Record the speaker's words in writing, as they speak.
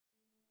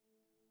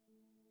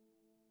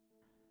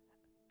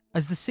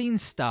As the scene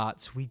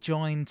starts, we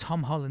join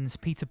Tom Holland's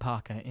Peter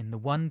Parker in the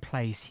one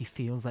place he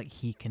feels like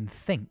he can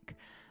think,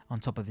 on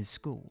top of his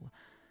school.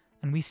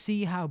 And we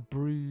see how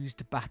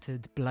bruised,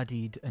 battered,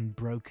 bloodied and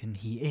broken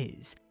he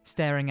is,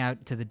 staring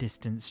out to the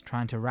distance,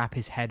 trying to wrap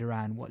his head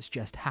around what's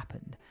just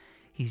happened.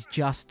 He's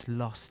just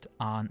lost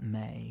Aunt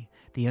May,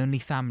 the only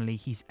family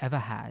he's ever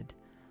had,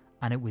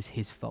 and it was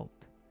his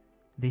fault.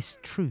 This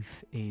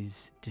truth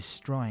is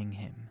destroying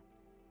him.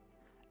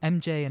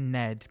 MJ and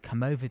Ned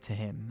come over to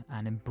him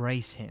and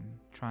embrace him,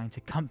 trying to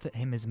comfort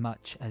him as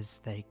much as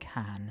they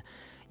can.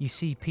 You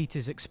see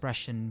Peter's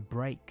expression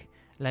break,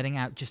 letting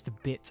out just a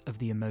bit of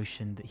the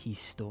emotion that he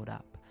stored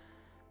up.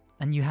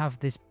 And you have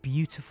this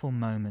beautiful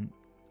moment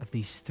of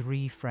these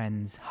three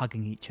friends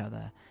hugging each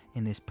other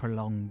in this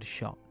prolonged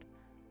shot.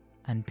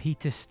 And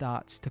Peter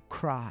starts to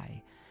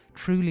cry,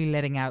 truly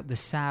letting out the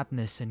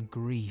sadness and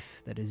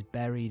grief that has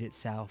buried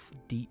itself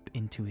deep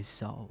into his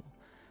soul.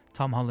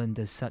 Tom Holland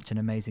does such an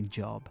amazing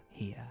job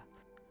here.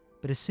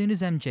 But as soon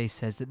as MJ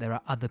says that there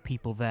are other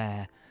people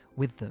there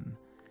with them,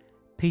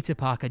 Peter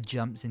Parker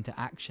jumps into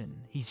action.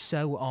 He's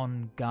so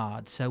on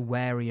guard, so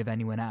wary of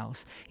anyone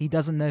else. He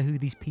doesn't know who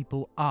these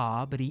people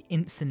are, but he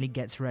instantly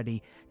gets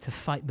ready to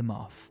fight them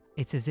off.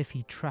 It's as if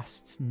he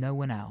trusts no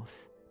one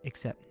else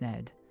except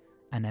Ned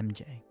and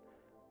MJ.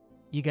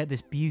 You get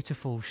this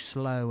beautiful,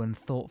 slow and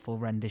thoughtful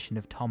rendition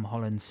of Tom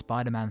Holland's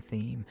Spider-Man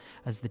theme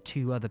as the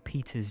two other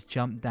Peters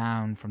jump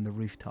down from the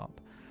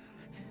rooftop.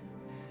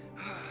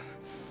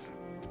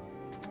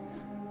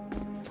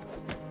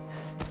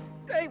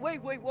 Hey,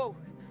 wait, whoa.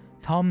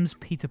 Tom's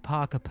Peter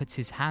Parker puts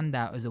his hand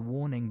out as a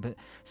warning, but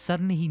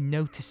suddenly he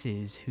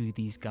notices who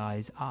these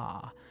guys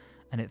are,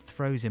 and it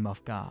throws him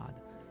off guard.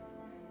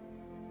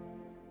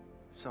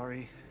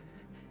 Sorry.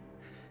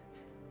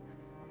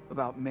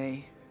 About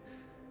May.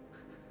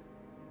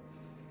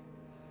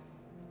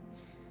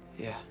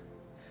 Yeah.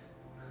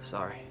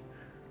 Sorry.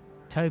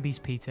 Tobey's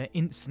Peter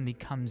instantly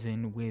comes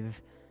in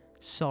with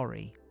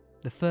sorry.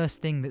 The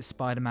first thing that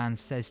Spider-Man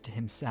says to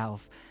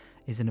himself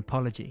is an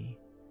apology,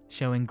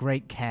 showing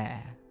great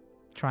care,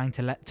 trying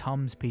to let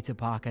Tom's Peter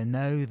Parker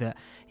know that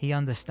he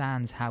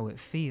understands how it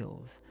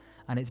feels,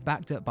 and it's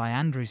backed up by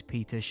Andrew's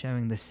Peter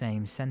showing the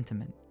same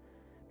sentiment.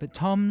 But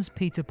Tom's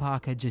Peter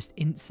Parker just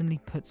instantly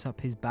puts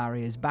up his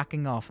barriers,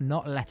 backing off,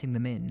 not letting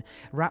them in.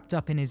 Wrapped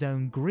up in his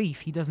own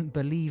grief, he doesn't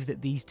believe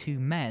that these two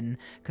men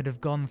could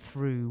have gone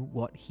through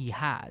what he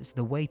has.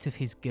 The weight of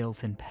his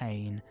guilt and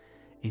pain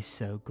is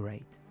so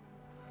great.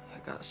 I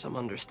got some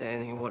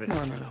understanding of what it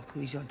No,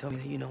 please don't tell me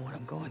that you know what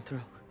I'm going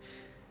through.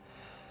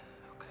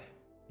 Okay.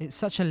 It's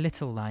such a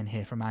little line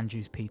here from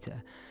Andrew's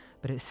Peter,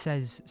 but it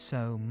says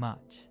so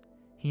much.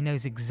 He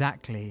knows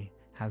exactly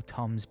how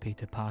Tom's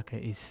Peter Parker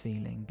is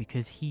feeling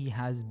because he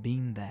has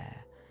been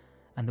there,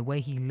 and the way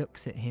he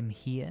looks at him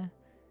here,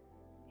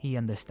 he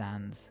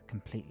understands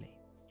completely.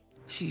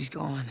 She's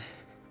gone.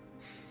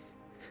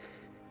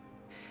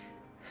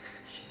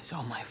 It's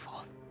all my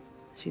fault.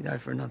 She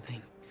died for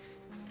nothing.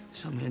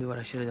 So I'm gonna do what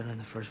I should have done in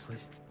the first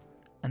place.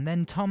 And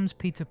then Tom's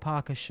Peter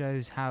Parker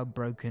shows how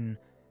broken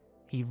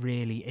he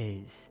really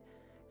is.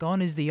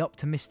 Gone is the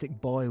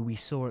optimistic boy we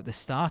saw at the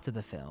start of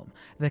the film,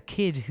 the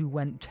kid who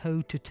went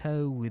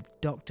toe-to-toe with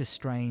Doctor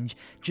Strange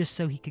just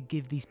so he could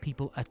give these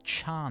people a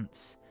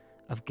chance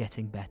of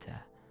getting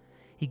better.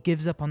 He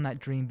gives up on that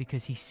dream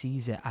because he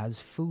sees it as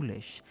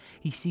foolish.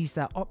 He sees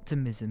that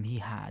optimism he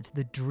had,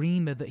 the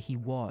dreamer that he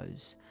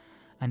was,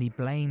 and he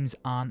blames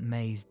Aunt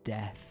May's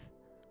death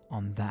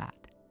on that.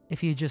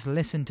 If he had just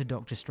listened to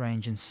Doctor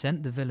Strange and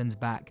sent the villains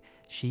back,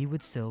 she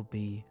would still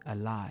be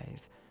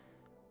alive.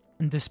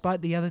 And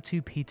despite the other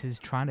two Peters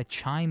trying to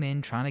chime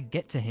in, trying to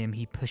get to him,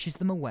 he pushes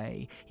them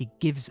away. He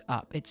gives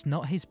up. It's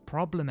not his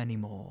problem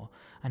anymore.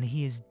 And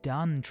he is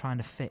done trying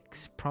to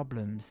fix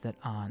problems that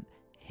aren't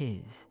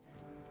his.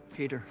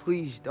 Peter,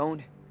 please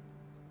don't.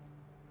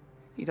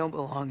 You don't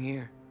belong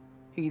here.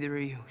 Either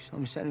of you, so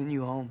I'm sending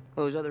you home.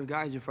 Those other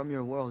guys are from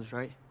your worlds,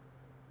 right?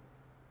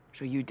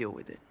 So you deal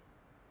with it.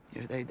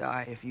 If they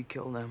die, if you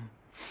kill them,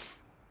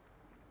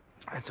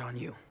 that's on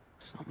you.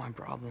 It's not my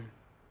problem.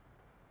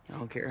 I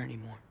don't care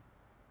anymore.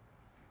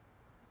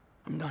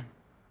 I'm done.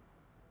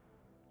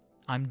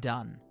 I'm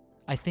done.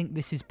 I think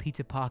this is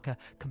Peter Parker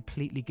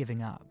completely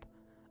giving up.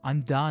 I'm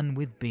done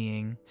with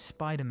being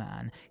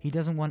Spider-Man. He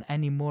doesn't want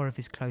any more of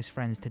his close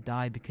friends to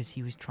die because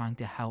he was trying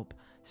to help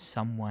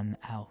someone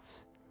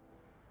else.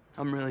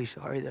 I'm really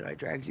sorry that I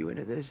dragged you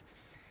into this,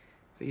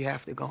 but you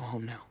have to go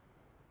home now.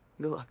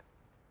 Good luck.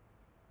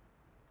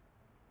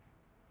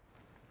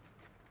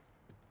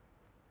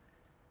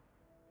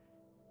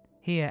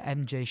 Here,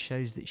 MJ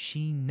shows that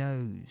she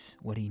knows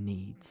what he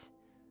needs.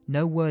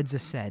 No words are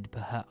said,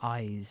 but her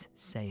eyes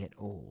say it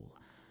all.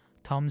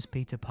 Tom's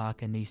Peter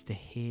Parker needs to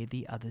hear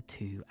the other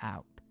two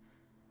out.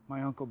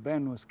 My Uncle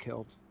Ben was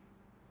killed.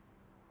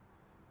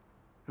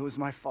 It was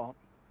my fault.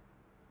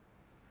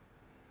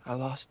 I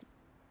lost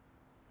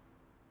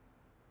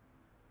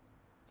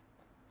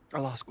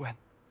Gwen.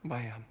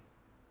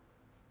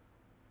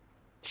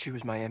 She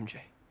was my MJ.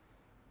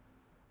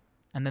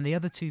 And then the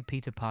other two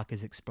Peter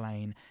Parkers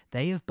explain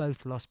they have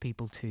both lost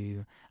people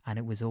too, and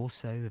it was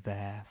also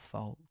their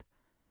fault.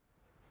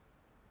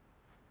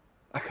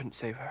 I couldn't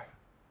save her.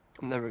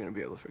 I'm never gonna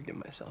be able to forgive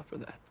myself for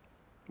that.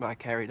 But I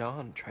carried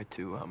on, tried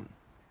to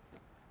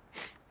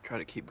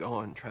keep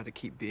going, try to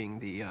keep being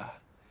the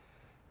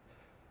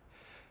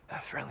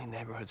friendly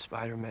neighborhood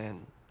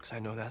Spider-Man, because I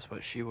know that's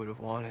what she would have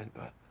wanted,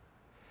 but at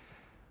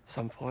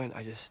some point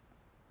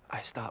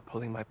I stopped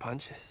pulling my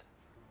punches.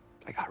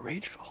 I got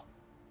rageful.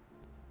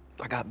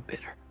 I got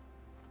bitter.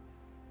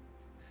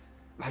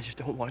 I just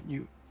don't want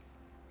you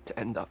to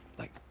end up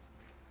like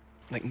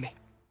me.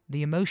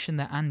 The emotion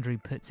that Andrew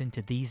puts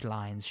into these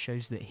lines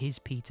shows that his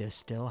Peter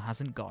still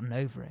hasn't gotten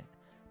over it.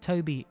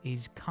 Tobey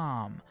is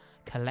calm,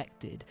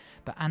 collected,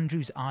 but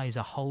Andrew's eyes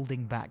are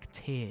holding back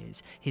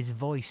tears, his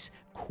voice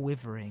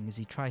quivering as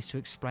he tries to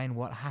explain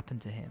what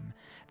happened to him.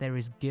 There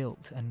is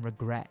guilt and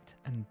regret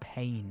and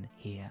pain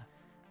here.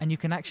 And you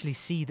can actually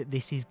see that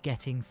this is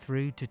getting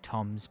through to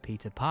Tom's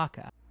Peter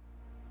Parker.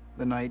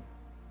 The night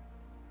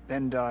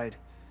Ben died,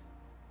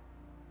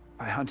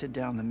 I hunted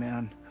down the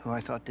man who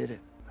I thought did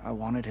it. I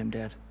wanted him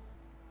dead.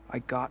 I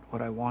got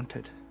what I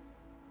wanted.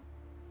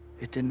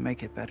 It didn't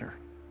make it better.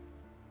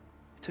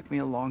 It took me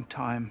a long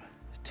time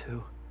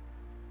to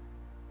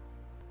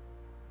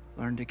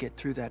learn to get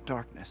through that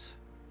darkness.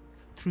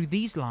 Through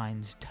these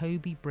lines,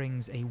 Tobey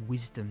brings a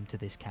wisdom to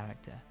this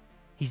character.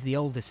 He's the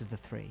oldest of the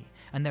three,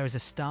 and there is a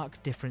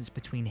stark difference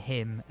between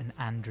him and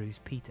Andrew's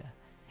Peter.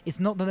 It's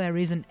not that there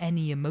isn't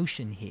any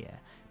emotion here.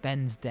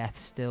 Ben's death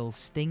still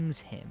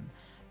stings him,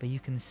 but you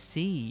can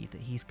see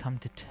that he's come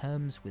to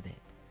terms with it.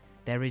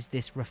 There is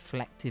this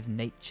reflective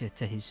nature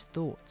to his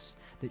thoughts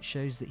that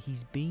shows that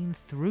he's been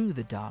through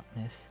the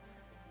darkness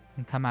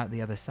and come out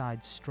the other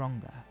side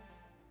stronger.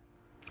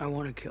 I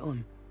want to kill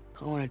him.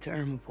 I want to tear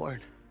him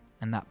apart.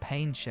 And that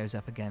pain shows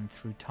up again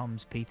through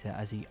Tom's Peter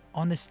as he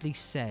honestly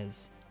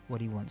says what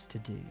he wants to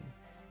do.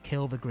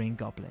 Kill the Green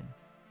Goblin.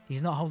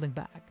 He's not holding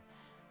back.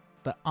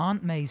 But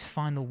Aunt May's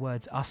final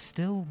words are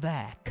still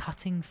there,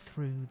 cutting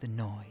through the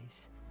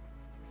noise.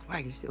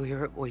 I can still hear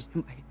her voice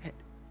in my head.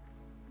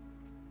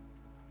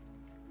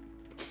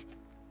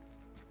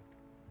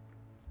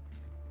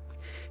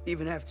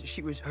 Even after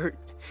she was hurt,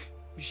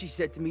 she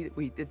said to me that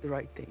we did the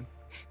right thing.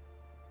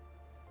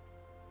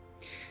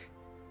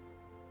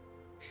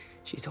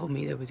 She told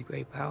me that with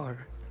great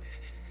power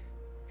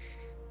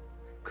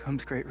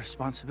Comes great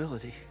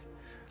responsibility.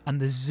 And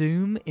the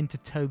zoom into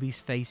Tobey's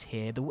face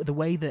here, the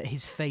way that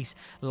his face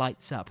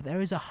lights up,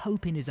 there is a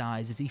hope in his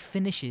eyes as he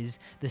finishes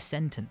the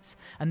sentence.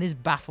 And this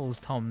baffles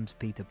Tom's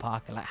Peter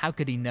Parker. Like, how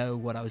could he know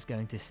what I was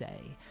going to say?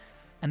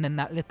 And then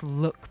that little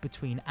look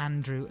between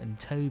Andrew and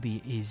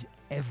Tobey is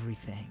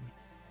everything.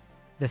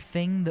 The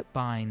thing that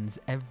binds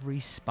every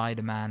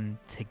Spider-Man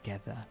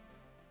together.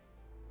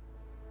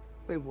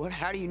 Wait, what?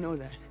 How do you know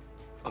that?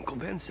 Uncle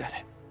Ben said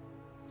it.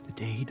 The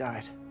day he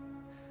died.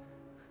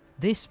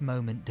 This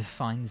moment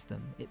defines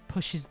them. It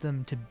pushes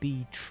them to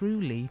be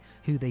truly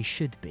who they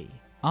should be.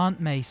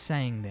 Aunt May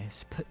saying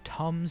this put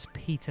Tom's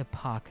Peter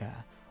Parker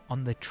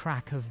on the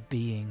track of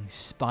being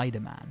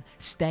Spider-Man,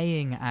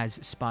 staying as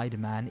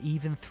Spider-Man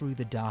even through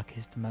the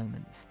darkest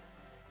moments.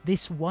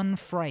 This one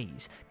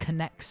phrase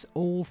connects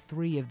all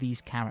three of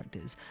these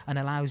characters and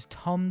allows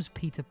Tom's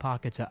Peter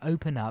Parker to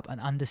open up and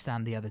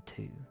understand the other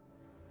two.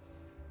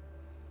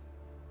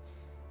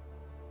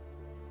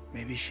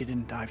 Maybe she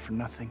didn't die for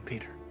nothing,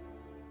 Peter.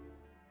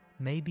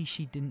 Maybe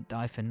she didn't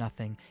die for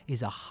nothing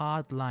is a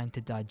hard line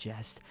to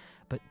digest,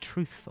 but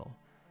truthful.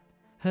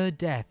 Her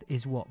death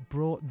is what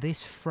brought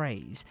this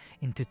phrase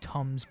into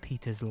Tom's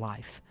Peter's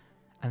life,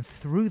 and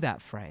through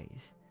that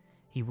phrase,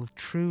 he will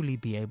truly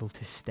be able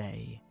to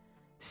stay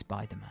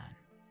Spider-Man.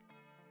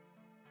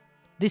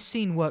 This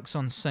scene works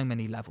on so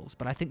many levels,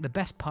 but I think the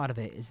best part of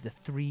it is the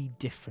three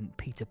different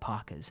Peter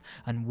Parkers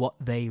and what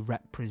they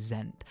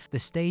represent, the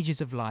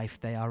stages of life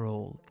they are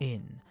all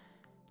in.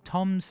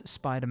 Tom's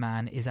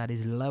Spider-Man is at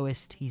his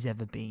lowest he's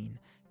ever been.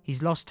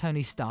 He's lost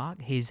Tony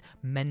Stark, his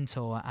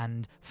mentor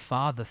and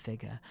father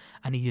figure,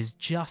 and he has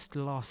just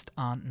lost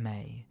Aunt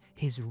May,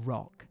 his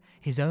rock,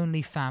 his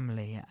only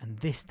family, and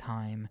this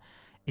time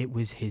it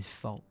was his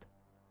fault.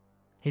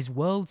 His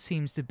world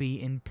seems to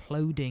be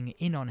imploding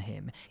in on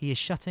him. He is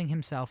shutting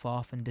himself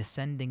off and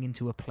descending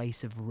into a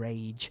place of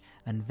rage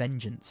and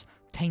vengeance,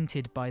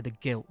 tainted by the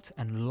guilt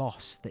and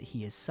loss that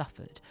he has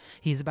suffered.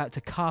 He is about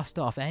to cast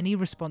off any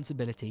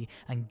responsibility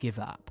and give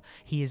up.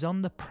 He is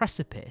on the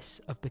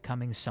precipice of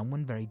becoming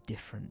someone very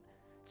different,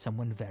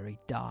 someone very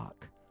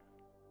dark.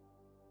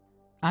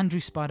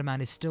 Andrew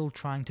Spider-Man is still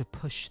trying to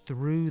push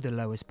through the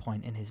lowest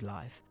point in his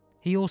life.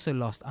 He also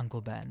lost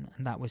Uncle Ben,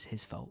 and that was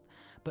his fault.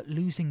 But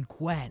losing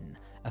Gwen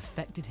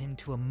affected him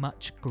to a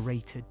much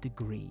greater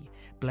degree,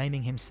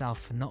 blaming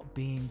himself for not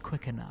being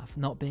quick enough,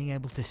 not being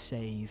able to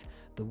save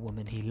the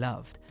woman he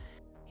loved.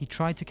 He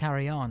tried to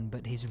carry on,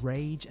 but his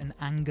rage and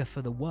anger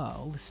for the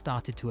world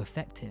started to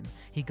affect him.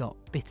 He got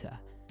bitter.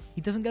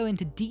 He doesn't go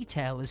into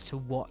detail as to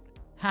what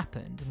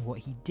happened and what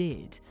he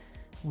did.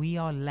 We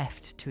are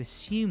left to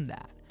assume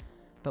that.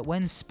 But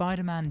when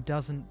Spider-Man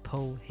doesn't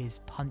pull his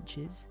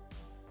punches,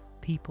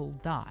 people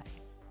die.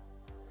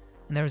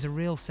 And there is a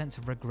real sense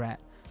of regret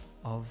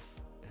of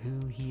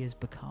who he has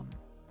become.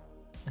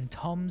 And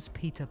Tom's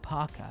Peter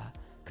Parker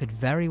could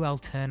very well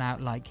turn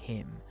out like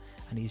him,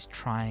 and he's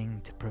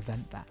trying to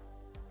prevent that.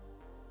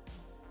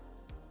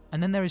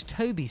 And then there is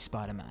Tobey's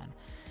Spider-Man.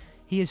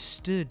 He has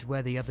stood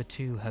where the other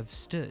two have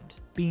stood,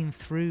 been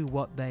through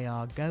what they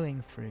are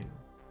going through,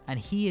 and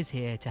he is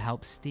here to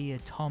help steer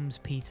Tom's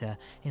Peter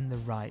in the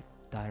right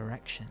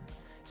direction,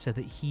 so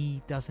that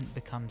he doesn't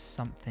become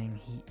something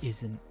he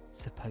isn't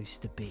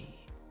supposed to be.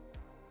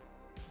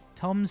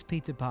 Tom's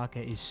Peter Parker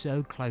is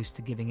so close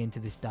to giving into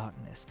this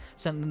darkness,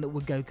 something that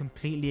would go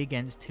completely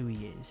against who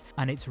he is,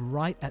 and it's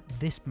right at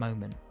this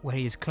moment where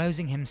he is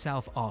closing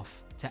himself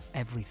off to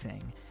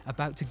everything,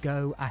 about to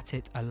go at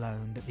it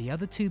alone, that the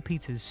other two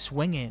Peters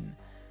swing in,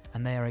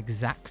 and they are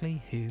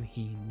exactly who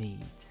he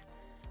needs.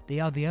 They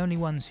are the only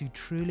ones who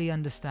truly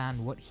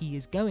understand what he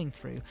is going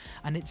through,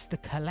 and it's the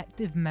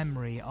collective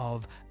memory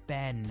of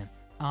Ben,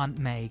 Aunt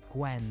May,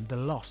 Gwen, the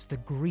loss, the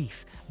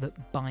grief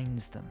that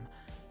binds them.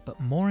 But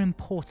more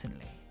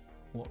importantly,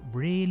 what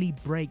really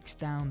breaks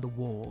down the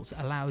walls,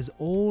 allows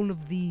all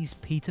of these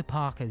Peter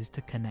Parkers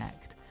to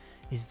connect,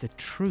 is the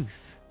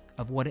truth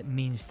of what it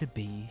means to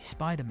be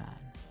Spider-Man.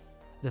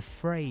 The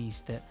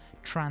phrase that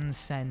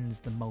transcends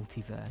the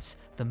multiverse,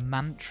 the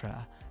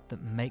mantra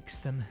that makes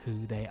them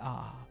who they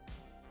are.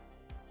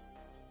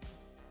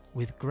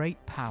 With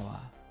great power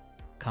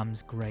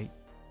comes great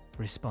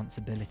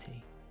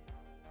responsibility.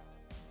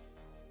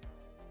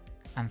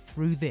 And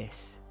through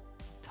this,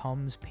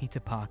 Tom's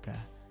Peter Parker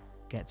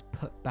gets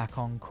put back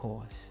on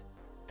course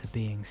to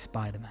being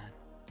Spider-Man.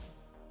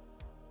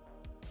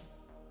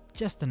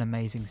 Just an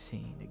amazing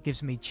scene. It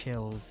gives me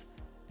chills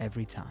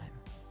every time.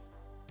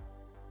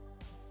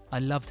 I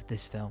loved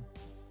this film.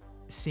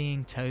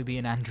 Seeing Tobey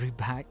and Andrew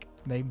back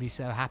made me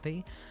so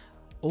happy.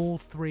 All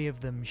three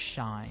of them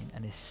shine,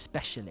 and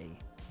especially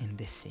in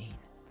this scene.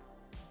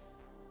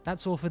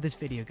 That's all for this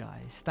video,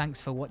 guys.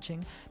 Thanks for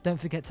watching. Don't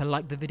forget to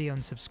like the video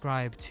and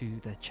subscribe to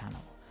the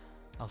channel.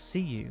 I'll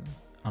see you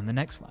on the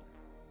next one.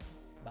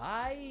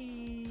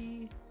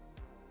 Bye!